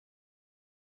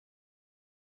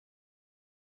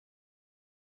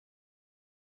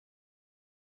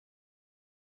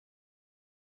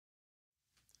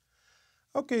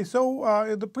Okay, so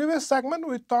in the previous segment,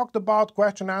 we talked about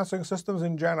question answering systems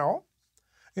in general.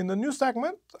 In the new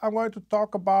segment, I'm going to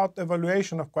talk about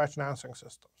evaluation of question answering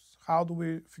systems. How do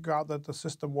we figure out that the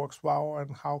system works well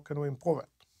and how can we improve it?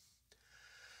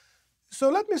 So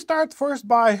let me start first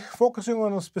by focusing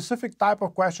on a specific type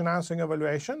of question answering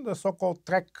evaluation, the so-called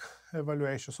TREC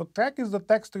evaluation. So TREC is the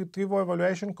Text Retrieval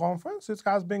Evaluation Conference. It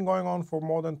has been going on for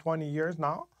more than 20 years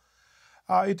now.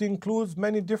 It includes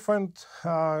many different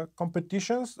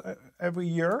competitions every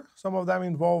year. Some of them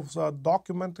involve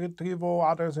document retrieval,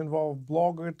 others involve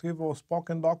blog retrieval,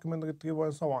 spoken document retrieval,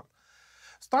 and so on.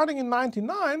 Starting in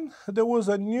 1999, there was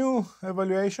a new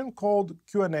evaluation called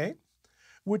Q&A,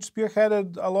 which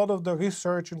spearheaded a lot of the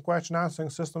research in question answering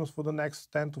systems for the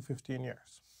next 10 to 15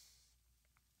 years.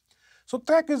 So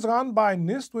TREC is run by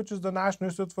NIST, which is the National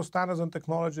Institute for Standards and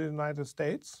Technology in the United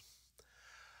States.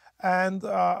 And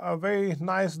a very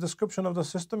nice description of the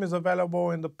system is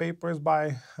available in the papers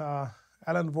by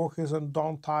Alan Voorhees and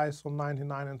Don Tice from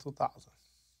 1999 and 2000.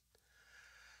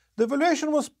 The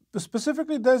evaluation was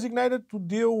specifically designated to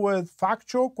deal with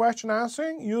factual question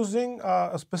answering using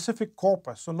a specific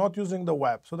corpus, so not using the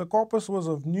web. So the corpus was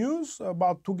of news,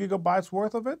 about 2 gigabytes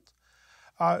worth of it.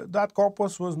 That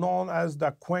corpus was known as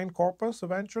the Quain corpus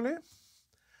eventually.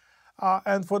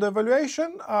 And for the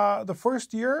evaluation, the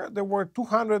first year, there were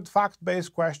 200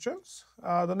 fact-based questions.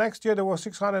 The next year, there were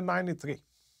 693.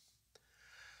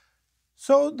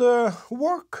 So the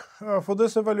work for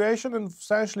this evaluation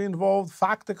essentially involved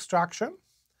fact extraction,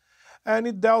 and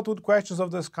it dealt with questions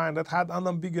of this kind that had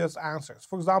unambiguous answers.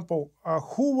 For example,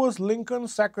 who was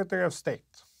Lincoln's Secretary of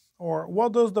State? Or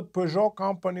what does the Peugeot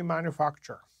company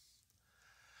manufacture?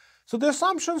 So the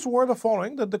assumptions were the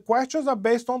following, that the questions are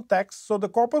based on text. So the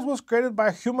corpus was created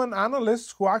by human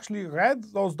analysts who actually read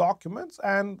those documents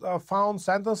and found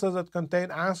sentences that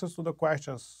contained answers to the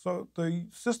questions. So the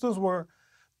systems were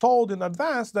told in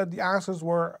advance that the answers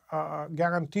were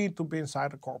guaranteed to be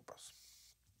inside the corpus.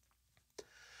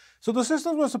 So the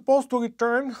systems were supposed to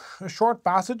return short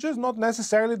passages, not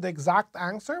necessarily the exact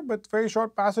answer, but very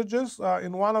short passages.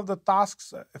 In one of the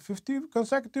tasks, 50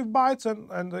 consecutive bytes,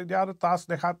 and the other task,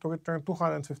 they had to return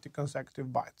 250 consecutive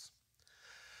bytes.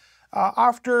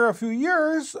 After a few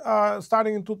years,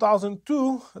 starting in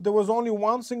 2002, there was only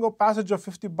one single passage of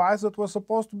 50 bytes that was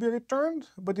supposed to be returned,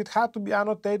 but it had to be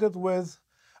annotated with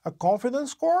a confidence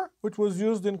score, which was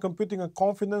used in computing a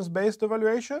confidence-based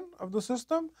evaluation of the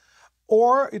system.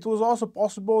 Or it was also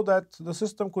possible that the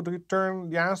system could return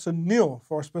the answer nil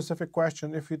for a specific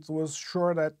question if it was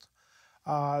sure that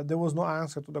there was no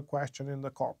answer to the question in the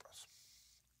corpus.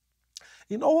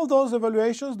 In all of those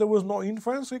evaluations, there was no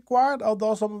inference required,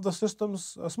 although some of the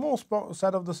systems, a small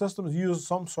set of the systems, used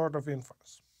some sort of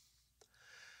inference.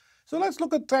 So let's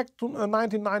look at TREC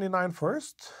 1999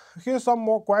 first. Here's some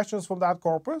more questions from that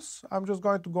corpus. I'm just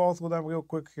going to go through them real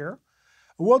quick here.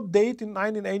 What date in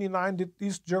 1989 did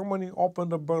East Germany open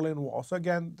the Berlin Wall? So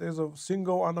again, there's a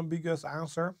single unambiguous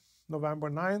answer, November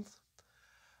 9th.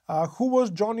 Who was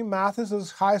Johnny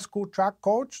Mathis's high school track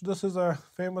coach? This is a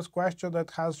famous question that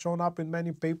has shown up in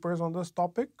many papers on this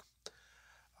topic.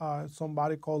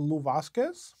 Somebody called Lou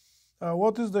Vasquez.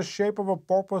 What is the shape of a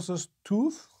porpoise's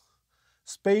tooth?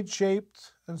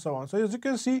 Spade-shaped, and so on. So as you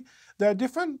can see, there are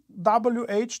different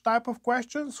WH type of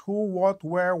questions, who, what,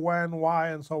 where, when, why,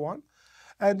 and so on.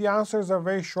 And the answers are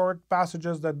very short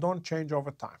passages that don't change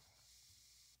over time.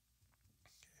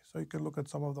 So you can look at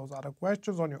some of those other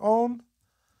questions on your own.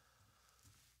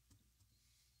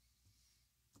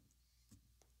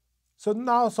 So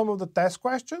now some of the test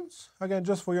questions. Again,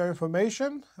 just for your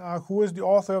information, who is the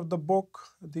author of the book,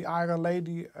 The Iron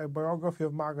Lady, a biography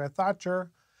of Margaret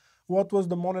Thatcher? What was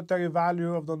the monetary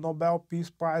value of the Nobel Peace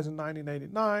Prize in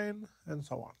 1989? And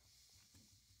so on.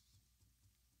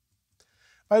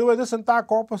 By the way, this entire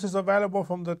corpus is available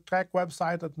from the TREC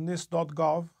website at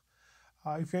nist.gov.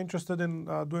 If you're interested in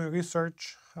doing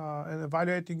research and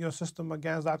evaluating your system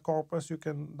against that corpus, you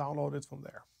can download it from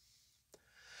there.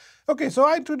 Okay, so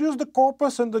I introduced the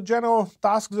corpus and the general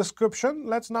task description.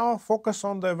 Let's now focus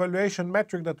on the evaluation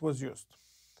metric that was used.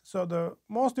 So the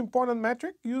most important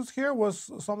metric used here was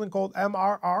something called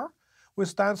MRR, which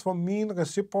stands for mean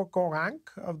reciprocal rank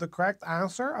of the correct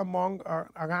answer among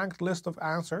a ranked list of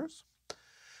answers.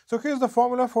 So here's the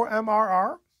formula for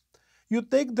MRR. You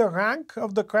take the rank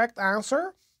of the correct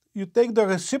answer, you take the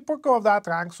reciprocal of that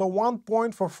rank, so 1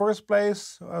 point for first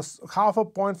place, half a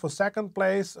point for second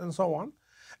place, and so on,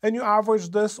 and you average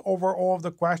this over all of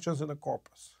the questions in the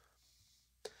corpus.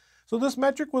 So this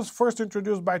metric was first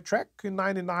introduced by TREC in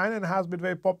 1999 and has been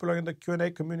very popular in the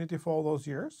Q&A community for all those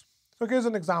years. So here's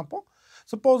an example.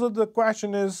 Suppose that the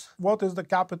question is, what is the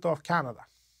capital of Canada?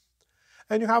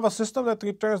 And you have a system that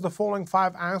returns the following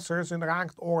 5 answers in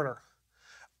ranked order.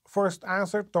 First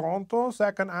answer, Toronto.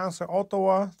 Second answer,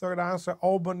 Ottawa. Third answer,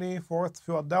 Albany. Fourth,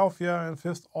 Philadelphia. And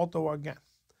fifth, Ottawa again.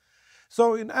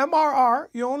 So in MRR,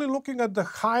 you're only looking at the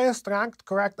highest ranked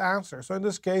correct answer. So in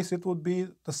this case, it would be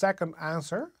the second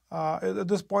answer. At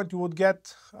this point, you would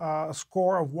get a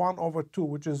score of 1/2,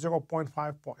 which is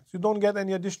 0.5 points. You don't get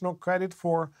any additional credit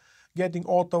for getting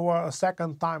Ottawa a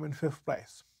second time in 5th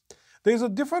place. There's a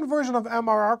different version of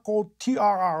MRR called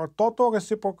TRR, or Total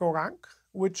Reciprocal Rank,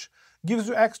 which gives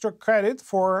you extra credit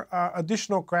for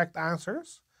additional correct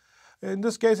answers. In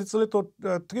this case, it's a little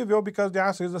trivial because the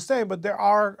answer is the same, but there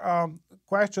are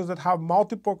questions that have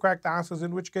multiple correct answers,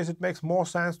 in which case it makes more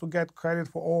sense to get credit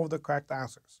for all of the correct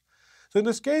answers. So in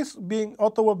this case,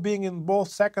 Ottawa being in both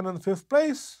 2nd and 5th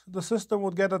place, the system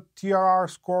would get a TRR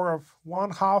score of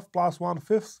 1/2 plus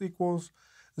 1/5 equals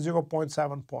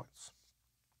 0.7 points.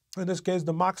 In this case,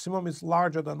 the maximum is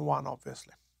larger than 1,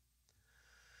 obviously.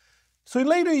 So in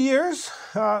later years,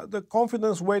 the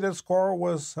confidence-weighted score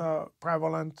was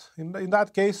prevalent. In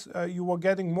that case, you were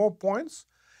getting more points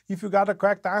if you got a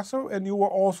correct answer and you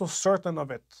were also certain of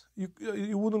it.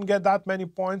 You wouldn't get that many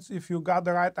points if you got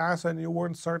the right answer and you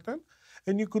weren't certain.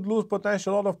 And you could lose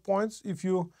potentially a lot of points if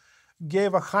you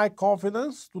gave a high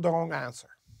confidence to the wrong answer.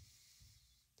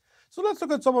 So let's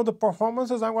look at some of the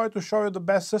performances. I'm going to show you the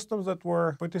best systems that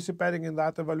were participating in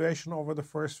that evaluation over the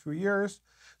first few years.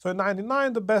 So in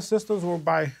 '99, the best systems were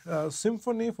by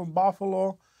Symphony from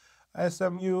Buffalo,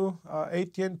 SMU,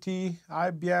 AT&T,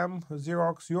 IBM,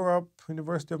 Xerox Europe,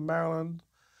 University of Maryland.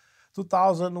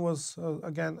 2000 was,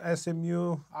 again,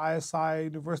 SMU, ISI,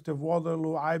 University of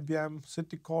Waterloo, IBM,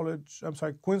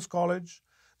 Queen's College.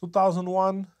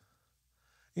 2001,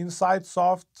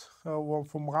 InsightSoft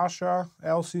from Russia,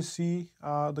 LCC,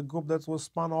 the group that was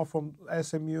spun off from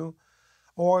SMU,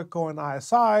 Oracle and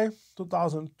ISI.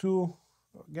 2002,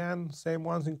 again, same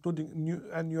ones, including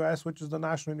NUS, which is the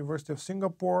National University of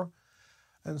Singapore,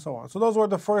 and so on. So those were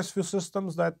the first few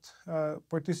systems that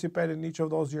participated in each of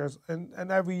those years.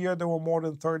 And every year there were more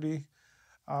than 30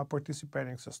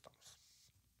 participating systems.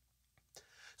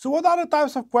 So what other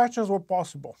types of questions were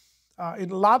possible? In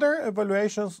latter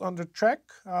evaluations under TREC,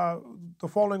 the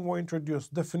following were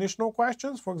introduced. Definitional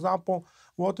questions, for example,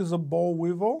 what is a boll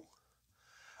weevil?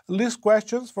 List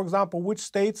questions, for example, which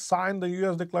states signed the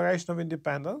U.S. Declaration of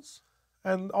Independence?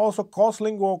 And also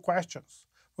cross-lingual questions.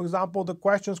 For example, the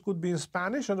questions could be in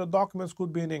Spanish and the documents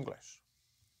could be in English.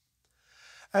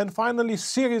 And finally,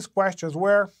 series questions,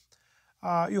 where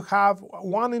you have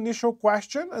one initial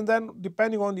question, and then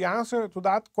depending on the answer to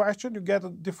that question, you get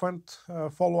different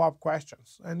follow-up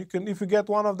questions. And if you get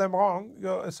one of them wrong,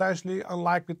 you're essentially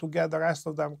unlikely to get the rest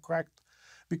of them correct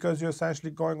because you're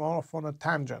essentially going off on a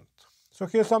tangent. So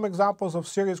here's some examples of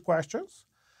series questions.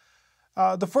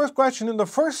 The first question in the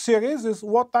first series is,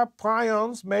 what are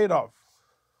prions made of?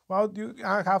 Well, you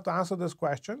have to answer this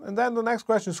question. And then the next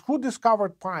question is, who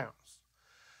discovered prions?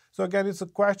 So again, it's a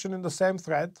question in the same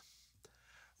thread.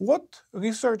 What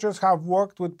researchers have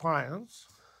worked with prions?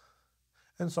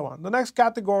 And so on. The next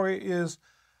category is,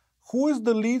 who is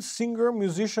the lead singer,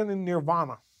 musician in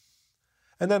Nirvana?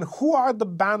 And then, who are the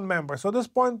band members? So at this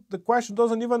point, the question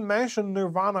doesn't even mention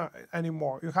Nirvana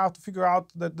anymore. You have to figure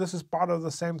out that this is part of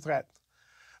the same thread.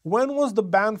 When was the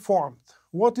band formed?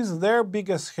 What is their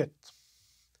biggest hit?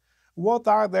 What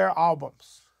are their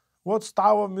albums? What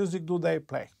style of music do they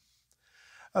play?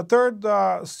 A third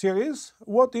series,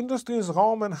 what industry is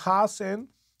Rome and Haas in?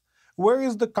 Where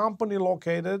is the company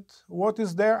located? What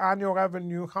is their annual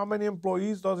revenue? How many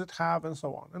employees does it have? And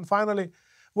so on. And finally,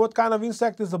 what kind of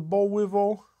insect is a boll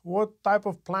weevil? What type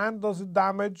of plant does it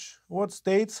damage? What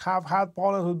states have had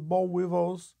problems with boll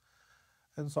weevils?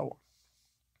 And so on.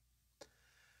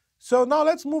 So now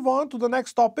let's move on to the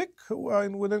next topic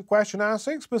within question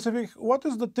answering. Specific, what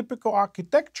is the typical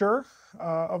architecture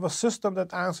of a system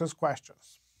that answers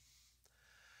questions?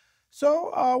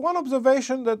 So one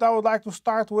observation that I would like to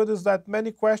start with is that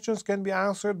many questions can be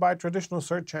answered by traditional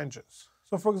search engines.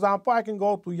 So for example, I can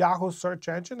go to Yahoo search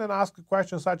engine and ask a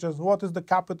question such as, what is the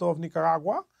capital of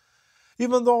Nicaragua?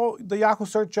 Even though the Yahoo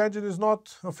search engine is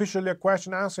not officially a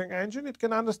question answering engine, it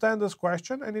can understand this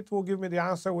question and it will give me the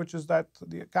answer, which is that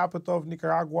the capital of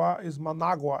Nicaragua is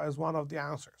Managua, as one of the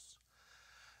answers.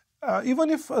 Even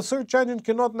if a search engine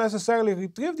cannot necessarily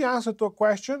retrieve the answer to a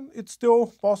question, it's still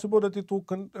possible that it will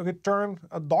return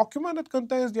a document that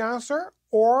contains the answer,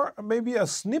 or maybe a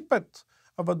snippet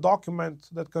of a document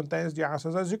that contains the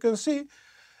answers. As you can see,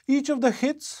 each of the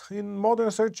hits in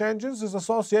modern search engines is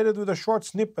associated with a short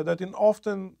snippet that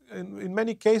in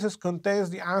many cases contains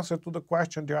the answer to the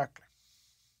question directly.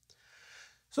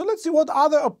 So let's see what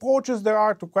other approaches there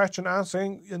are to question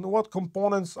answering and what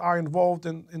components are involved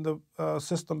in the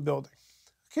system building.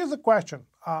 Here's the question.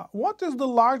 What is the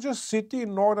largest city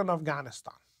in northern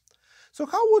Afghanistan? So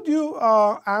how would you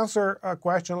answer a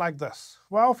question like this?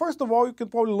 Well, first of all, you can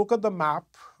probably look at the map,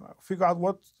 figure out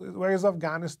where is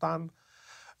Afghanistan,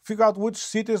 figure out which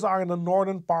cities are in the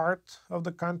northern part of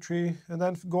the country, and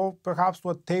then go perhaps to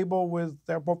a table with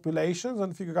their populations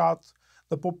and figure out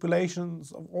the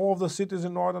populations of all of the cities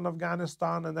in northern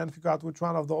Afghanistan, and then figure out which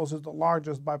one of those is the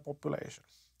largest by population.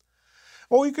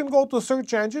 Or you can go to a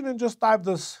search engine and just type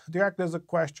this directly as a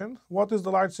question: what is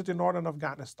the largest city in northern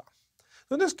Afghanistan?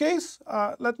 In this case,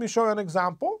 let me show you an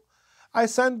example. I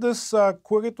sent this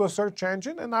query to a search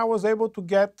engine, and I was able to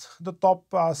get the top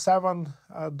 7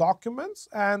 documents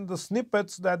and the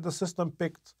snippets that the system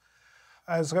picked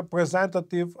as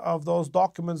representative of those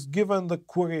documents given the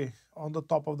query on the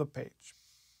top of the page.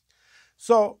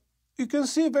 So you can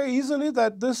see very easily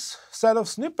that this set of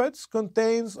snippets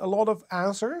contains a lot of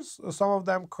answers, some of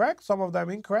them correct, some of them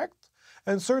incorrect,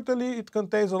 and certainly it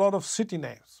contains a lot of city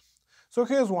names. So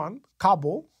here's one,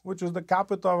 Kabul, which is the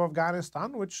capital of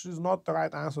Afghanistan, which is not the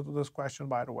right answer to this question,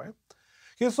 by the way.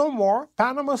 Here's some more,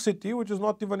 Panama City, which is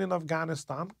not even in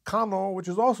Afghanistan, Kano, which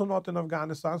is also not in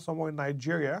Afghanistan, somewhere in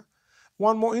Nigeria.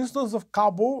 One more instance of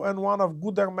Kabul and one of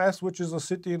Gudermes, which is a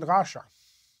city in Russia.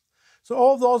 So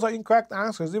all of those are incorrect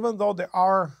answers, even though they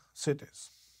are cities.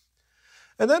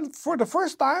 And then for the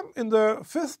first time in the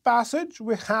 5th passage,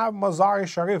 we have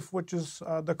Mazar-e-Sharif, which is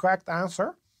the correct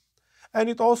answer. And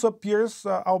it also appears,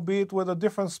 albeit with a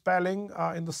different spelling,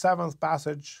 in the 7th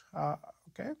passage.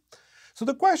 Okay. So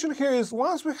the question here is,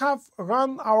 once we have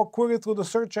run our query through the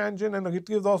search engine and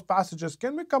retrieved those passages,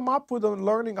 can we come up with a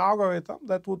learning algorithm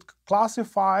that would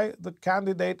classify the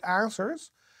candidate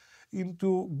answers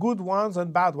into good ones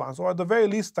and bad ones, or at the very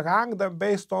least rank them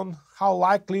based on how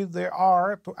likely they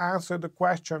are to answer the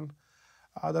question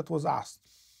that was asked?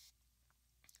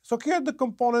 So here are the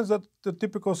components that the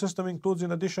typical system includes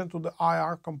in addition to the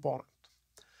IR component.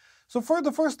 So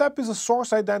the first step is a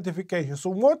source identification. So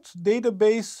what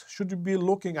database should you be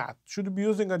looking at? Should you be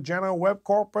using a general web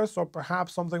corpus or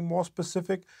perhaps something more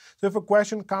specific? So if a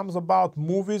question comes about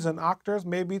movies and actors,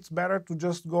 maybe it's better to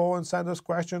just go and send this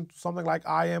question to something like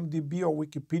IMDb or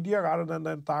Wikipedia rather than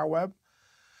the entire web.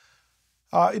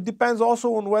 It depends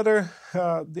also on whether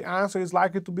the answer is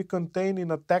likely to be contained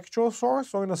in a textual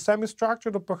source or in a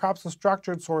semi-structured or perhaps a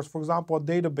structured source, for example, a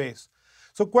database.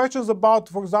 So questions about,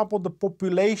 for example, the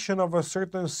population of a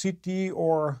certain city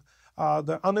or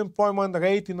the unemployment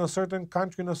rate in a certain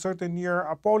country in a certain year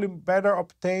are probably better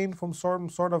obtained from some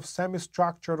sort of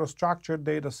semi-structured or structured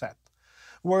data set.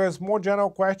 Whereas more general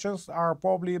questions are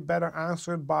probably better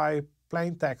answered by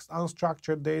plain text,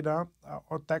 unstructured data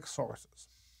or text sources.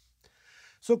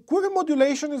 So query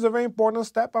modulation is a very important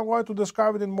step. I'm going to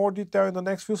describe it in more detail in the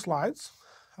next few slides.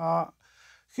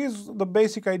 Here's the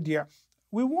basic idea.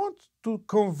 We want to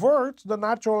convert the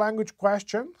natural language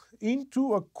question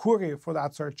into a query for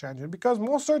that search engine, because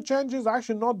most search engines are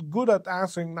actually not good at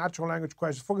answering natural language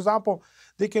questions. For example,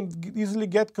 they can easily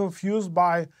get confused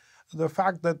by the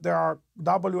fact that there are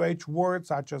WH words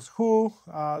such as who.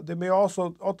 They may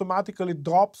also automatically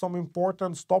drop some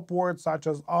important stop words such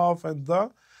as of and the,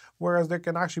 whereas they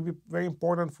can actually be very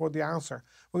important for the answer.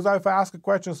 For example, if I ask a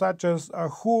question such as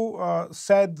who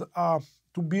said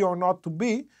to be or not to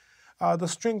be, the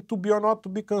string to be or not to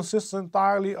be consists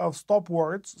entirely of stop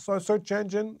words, so a search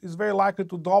engine is very likely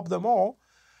to drop them all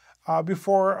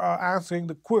before answering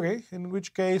the query, in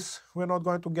which case we're not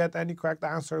going to get any correct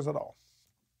answers at all.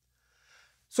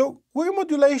 So query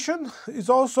modulation is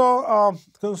also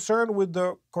concerned with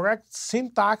the correct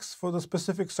syntax for the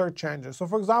specific search engine. So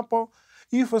for example,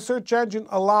 if a search engine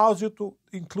allows you to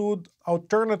include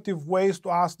alternative ways to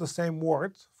ask the same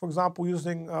word, for example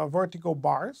using vertical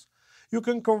bars, you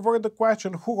can convert the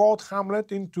question who wrote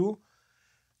Hamlet into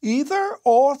either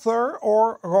author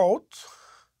or wrote,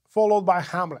 followed by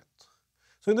Hamlet.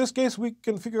 So in this case, we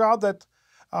can figure out that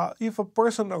if a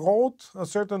person wrote a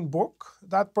certain book,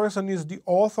 that person is the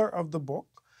author of the book.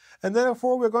 And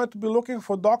therefore, we're going to be looking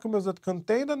for documents that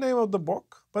contain the name of the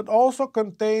book, but also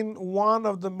contain one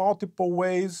of the multiple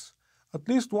ways, at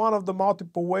least one of the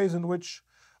multiple ways in which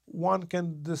one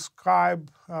can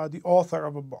describe the author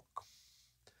of a book.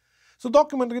 So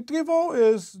document retrieval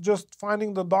is just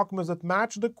finding the documents that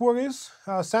match the queries.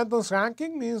 Sentence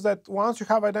ranking means that once you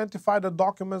have identified the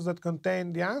documents that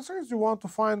contain the answers, you want to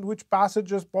find which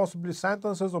passages, possibly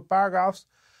sentences or paragraphs,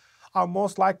 are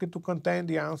most likely to contain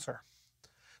the answer.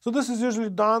 So this is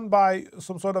usually done by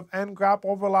some sort of n-graph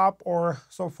overlap or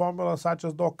some formula such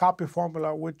as the copy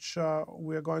formula, which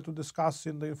we are going to discuss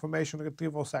in the information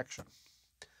retrieval section.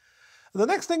 The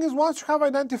next thing is, once you have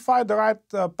identified the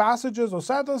right passages or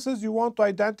sentences, you want to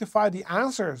identify the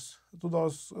answers to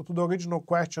the original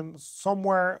question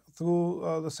somewhere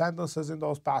through the sentences in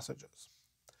those passages.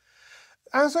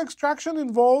 Answer extraction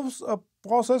involves a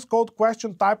process called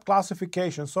question type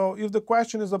classification. So if the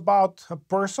question is about a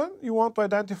person, you want to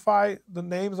identify the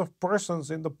names of persons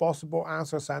in the possible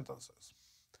answer sentences.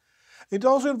 It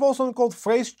also involves something called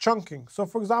phrase chunking. So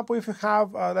for example, if you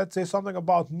have, let's say, something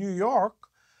about New York,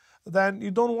 then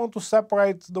you don't want to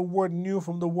separate the word new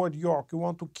from the word York. You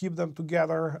want to keep them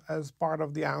together as part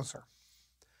of the answer.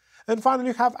 And finally,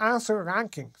 you have answer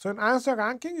ranking. So in answer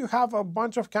ranking, you have a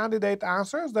bunch of candidate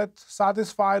answers that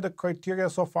satisfy the criteria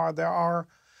so far there are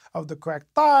of the correct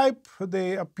type.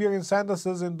 They appear in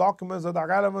sentences in documents that are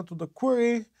relevant to the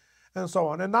query, and so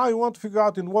on. And now you want to figure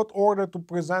out in what order to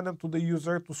present them to the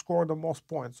user to score the most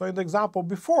points. So in the example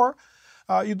before,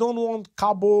 you don't want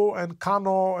Cabo and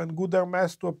Kano and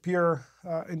Gudermes to appear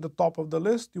in the top of the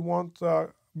list. You want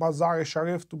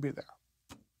Mazar-e-Sharif to be there.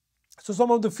 So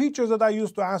some of the features that I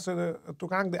use to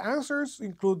rank the answers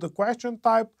include the question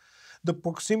type, the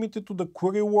proximity to the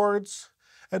query words,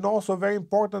 and also, very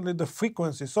importantly, the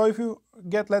frequency. So if you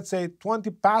get, let's say, 20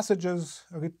 passages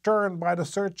returned by the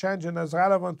search engine as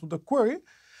relevant to the query,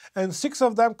 and 6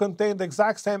 of them contain the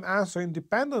exact same answer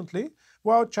independently,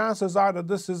 well, chances are that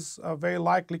this is a very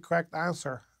likely correct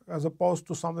answer, as opposed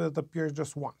to something that appears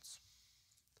just once.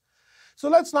 So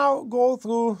let's now go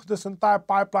through this entire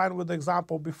pipeline with the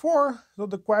example before. So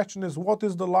the question is, what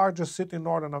is the largest city in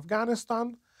northern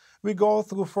Afghanistan? We go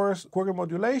through first query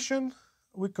modulation.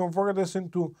 We convert this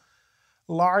into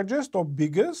largest or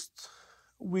biggest.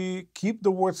 We keep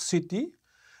the word city.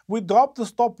 We drop the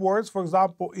stop words, for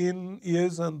example, in,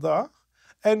 is, and the.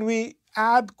 And we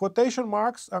add quotation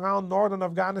marks around northern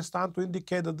Afghanistan to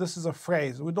indicate that this is a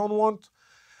phrase. We don't want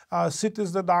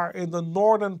cities that are in the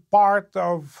northern part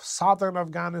of southern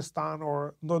Afghanistan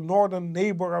or the northern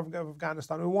neighbor of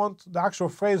Afghanistan. We want the actual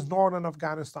phrase northern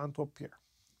Afghanistan to appear.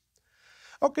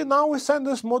 Okay, now we send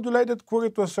this modulated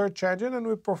query to a search engine and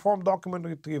we perform document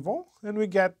retrieval and we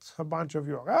get a bunch of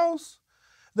URLs.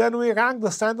 Then we rank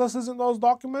the sentences in those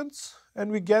documents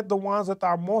and we get the ones that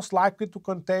are most likely to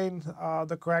contain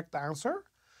the correct answer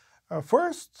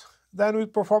first. Then we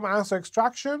perform answer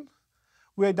extraction.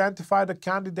 We identify the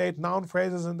candidate noun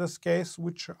phrases in this case,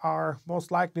 which are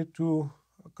most likely to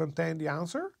contain the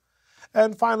answer.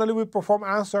 And finally, we perform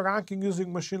answer ranking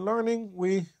using machine learning.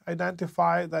 We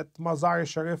identify that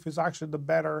Mazar-e-Sharif is actually the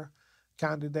better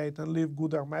candidate and leave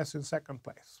Gudermes in second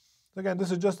place. Again,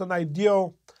 this is just an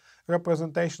ideal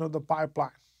representation of the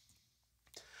pipeline.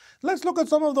 Let's look at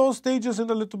some of those stages in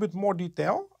a little bit more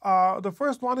detail. The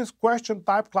first one is question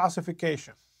type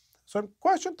classification. So in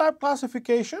question type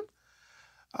classification,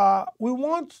 we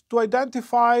want to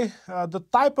identify the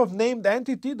type of named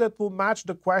entity that will match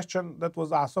the question that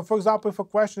was asked. So for example, if a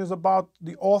question is about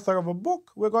the author of a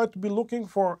book, we're going to be looking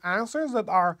for answers that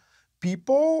are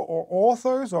people or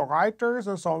authors or writers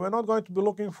and so on. We're not going to be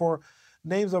looking for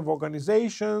names of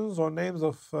organizations or names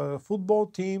of football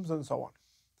teams and so on.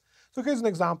 So here's an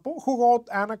example. Who wrote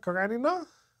Anna Karenina?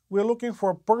 We're looking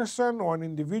for a person or an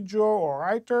individual or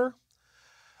writer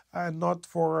and not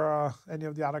for any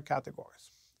of the other categories.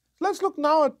 Let's look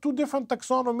now at 2 different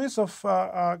taxonomies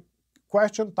of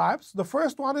question types. The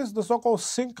first one is the so-called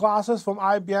sync classes from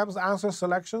IBM's answer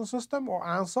selection system, or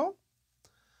ANSO.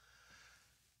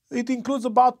 It includes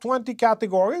about 20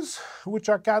 categories, which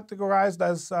are categorized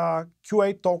as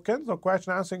QA tokens, or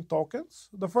question answering tokens.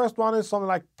 The first one is something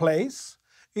like place.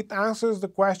 It answers the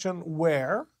question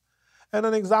where. And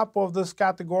an example of this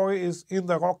category is in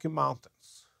the Rocky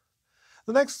Mountains.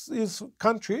 The next is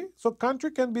country. So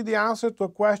country can be the answer to a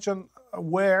question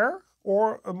where,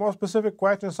 or a more specific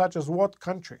question such as what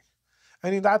country.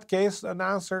 And in that case, an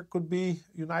answer could be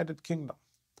United Kingdom.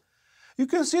 You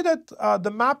can see that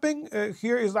the mapping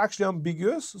here is actually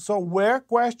ambiguous. So where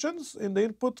questions in the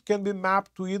input can be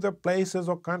mapped to either places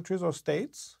or countries or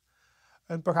states,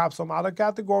 and perhaps some other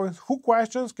categories. Who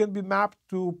questions can be mapped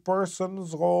to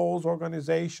persons, roles,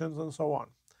 organizations, and so on.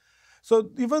 So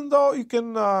even though you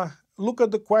can look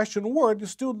at the question word, you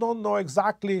still don't know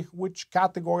exactly which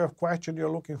category of question you're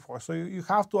looking for. So you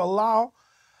have to allow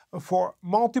for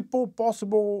multiple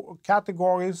possible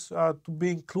categories to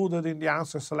be included in the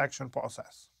answer selection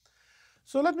process.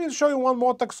 So let me show you one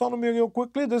more taxonomy real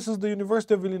quickly. This is the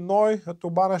University of Illinois at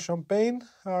Urbana-Champaign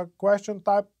question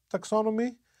type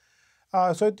taxonomy.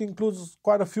 So it includes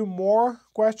quite a few more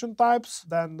question types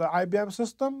than the IBM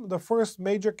system. The first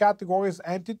major category is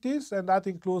entities, and that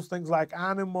includes things like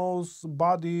animals,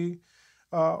 body,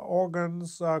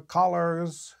 organs,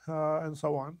 colors, and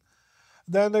so on.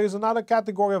 Then there is another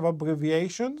category of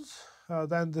abbreviations,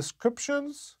 then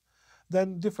descriptions,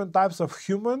 then different types of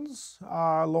humans,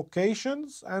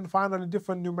 locations, and finally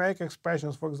different numeric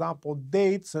expressions, for example,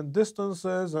 dates and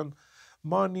distances and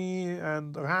money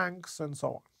and ranks and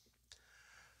so on.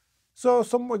 So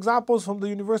some examples from the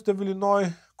University of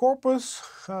Illinois corpus.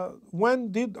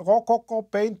 When did Rococo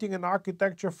painting and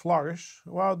architecture flourish?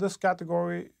 Well, this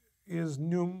category is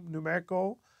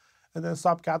numerical, and then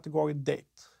subcategory date.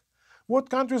 What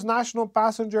country's national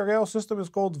passenger rail system is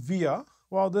called VIA?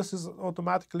 Well, this is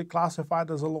automatically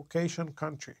classified as a location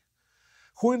country.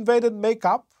 Who invented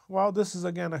makeup? Well, this is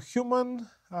again a human,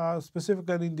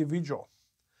 specifically an individual,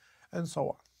 and so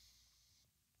on.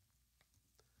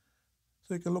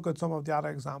 So you can look at some of the other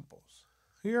examples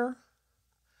here.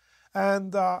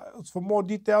 And for more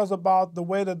details about the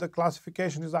way that the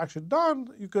classification is actually done,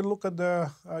 you can look at the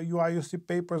UIUC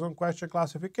papers on question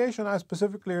classification. I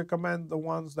specifically recommend the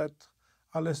ones that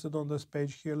are listed on this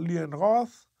page here, Lee and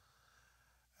Roth,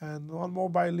 and one more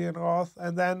by Lee and Roth.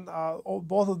 And then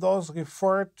both of those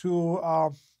refer to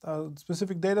a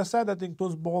specific data set that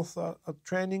includes both a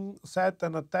training set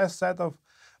and a test set of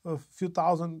a few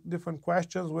thousand different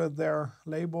questions with their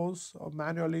labels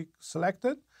manually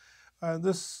selected. And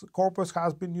this corpus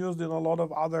has been used in a lot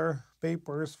of other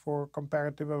papers for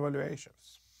comparative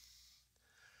evaluations.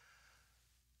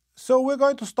 So we're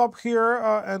going to stop here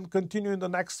and continue in the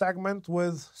next segment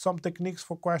with some techniques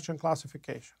for question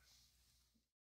classification.